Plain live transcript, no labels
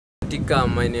katika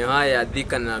maeneo haya ya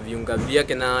Thika na viunga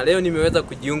vyake, na leo nimeweza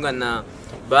kujiunga na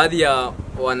baadhi ya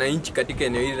wananchi katika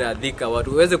eneo hili la Thika. Watu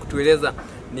waweze kutueleza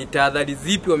ni tahadhari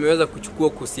zipi wameweza kuchukua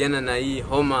kuhusiana na hii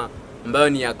homa ambayo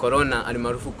ni ya corona,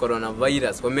 alimaarufu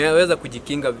coronavirus. Wameweza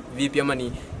kujikinga vipi, ama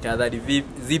ni tahadhari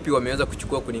zipi wameweza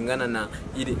kuchukua kulingana na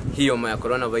hii homa ya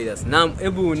coronavirus. Na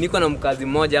hebu niko na mkazi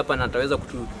mmoja hapa na ataweza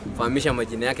kutufahamisha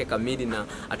majina yake kamili na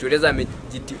atueleza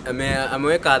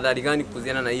ameweka tahadhari gani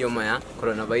kuhusiana na hii homa ya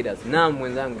coronavirus. Naam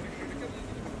mwenzangu,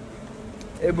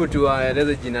 hebu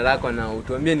tuwaeleze jina lako na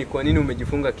utuambie ni kwa nini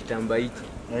umejifunga kitambaa hiki.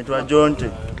 Naitwa Jonte.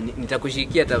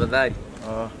 Nitakushikia tafadhali.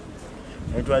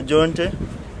 Naitwa Jonte.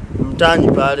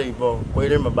 Mtani pale hivyo kwa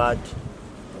ile mabati.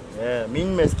 Mimi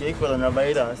nimesikia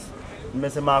coronavirus.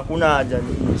 Nimesema hakuna haja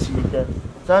nishike.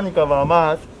 Sasa nikavaa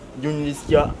mask, ndio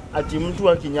nilisikia ati mtu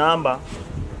akinyamba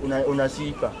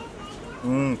unashika.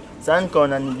 Sasa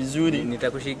nikaona ni vizuri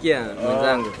nitakushikia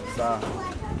mwenzangu. Sawa.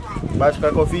 Basi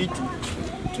kako fiti.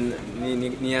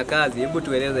 Ni ya kazi. Hebu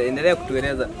tueleze, endelea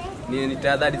kutueleza ni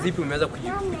tahadhari zipi umeweza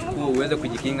kuchukua uweze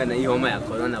kujikinga na hii homa ya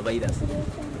coronavirus.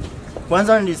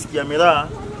 Kwanza nilisikia miraa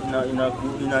ina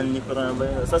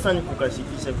coronavirus. Sasa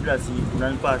nikukashikisha kila siku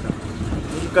unanipata.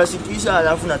 Nikikashikisha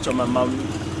alafu nachoma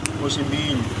moshi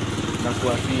mbili na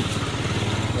kuwa fiti.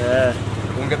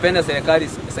 Ungependa serikali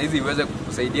sasa hizi iweze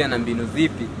kusaidia na mbinu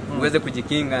zipi uweze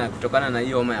kujikinga kutokana na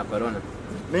hii homa ya corona?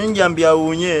 Mimi ningeambia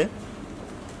unye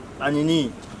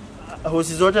anini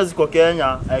hosi zote ziko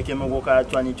Kenya aikemogoka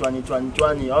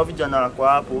 2020 au vijana wako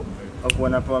hapo wako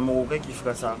wanapewa mogoka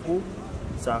ikifika saa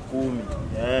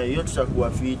 10. Hiyo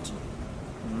tutakuwa fiti.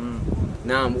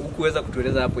 Naam, ukuweza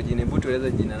kutueleza hapo jina, hebu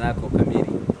tueleze jina lako kamili.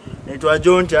 Naitwa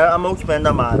Jonte, ama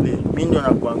ukipenda mahali mimi ndio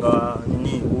nakuanga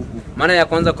nini huku. Mara ya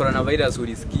kwanza coronavirus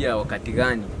ulisikia wakati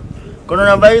gani?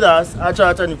 Coronavirus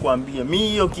acha nikwambie, mimi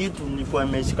hiyo kitu nilikuwa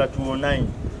nimeshika 209.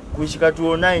 Kushika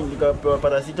 209 nikapewa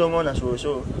paracetamol na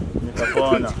shosho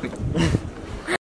nikapona.